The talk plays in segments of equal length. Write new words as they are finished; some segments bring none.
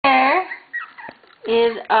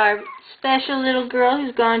is our special little girl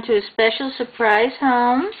who's going to a special surprise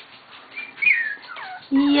home.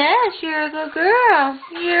 Yes, you're a good girl.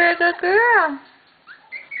 You're a good girl.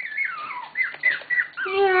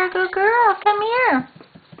 You're a good girl. Come here.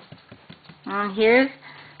 And here's,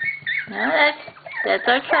 no, that's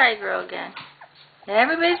our try girl again.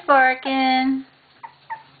 Everybody's barking.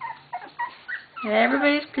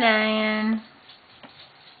 Everybody's playing.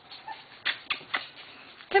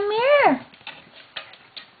 Come here.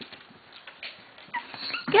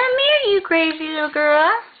 Come here, you crazy little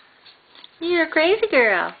girl. You're a crazy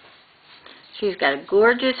girl. She's got a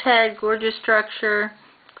gorgeous head, gorgeous structure,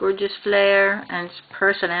 gorgeous flair, and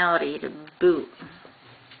personality to boot.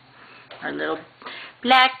 Our little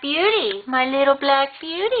black beauty. My little black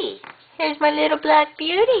beauty. Here's my little black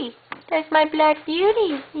beauty. There's my black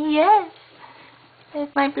beauty. Yes. There's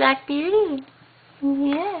my black beauty.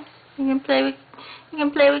 Yes. You can play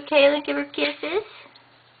with Kayla, give her kisses.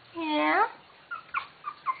 Yeah.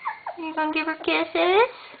 You gonna give her kisses?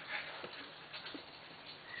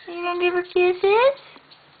 You gonna give her kisses?